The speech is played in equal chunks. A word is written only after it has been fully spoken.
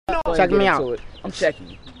Check me out. I'm checking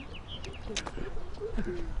you.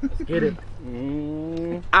 Get it.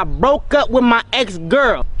 I broke up with my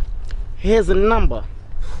ex-girl. Here's a number.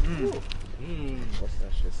 What's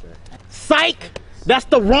that shit say? Psych! That's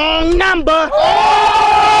the wrong number!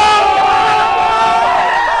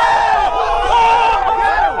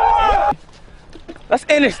 Let's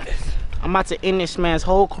end this. I'm about to end this man's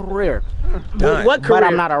whole career. What career? But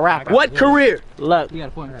I'm not a rapper. What career? Look. You got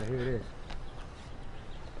a point. Here it is.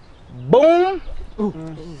 Boom.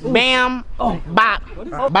 Bam. Bop.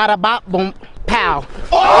 Bada bop. Boom. Pow.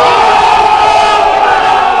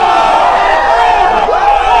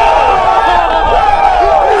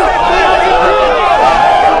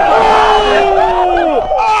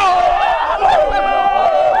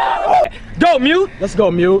 Go mute. Let's go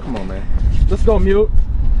mute. Come on, man. Let's go mute.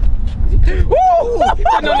 Woo! Putting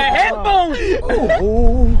on the headphones.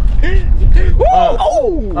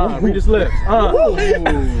 Read his lips.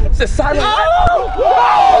 It's a silent.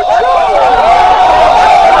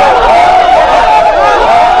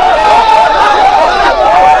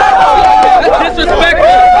 That's disrespectful.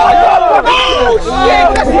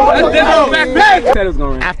 That's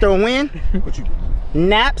disrespectful. After a win,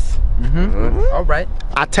 naps. All right.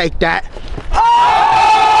 I take that.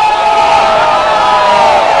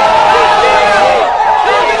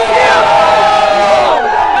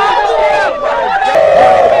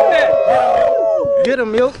 Get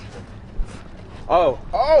him, Milk. Oh,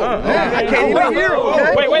 man, I can't even hear him.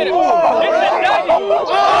 Okay? Wait.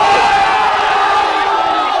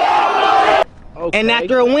 Okay. And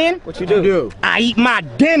after a win, What you do? I eat my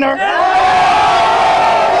dinner.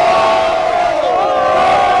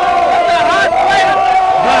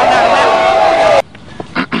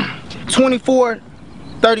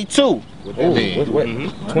 2432. What that mean? What?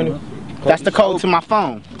 20. That's the code to my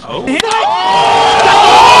phone.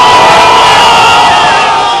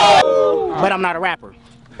 But I'm not a rapper.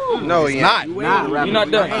 No, you're not. You're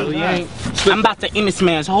not done. I'm about to end this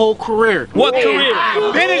man's whole career. What career?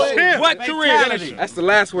 Finish him. What career? That's the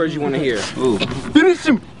last words you want to hear. Finish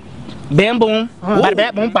him. Bam boom. Bada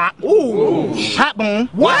bat boom bop. Ooh. Hot boom.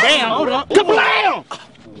 What? Bam. Hold up. Kablam.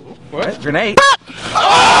 What? Grenade.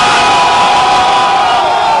 Oh!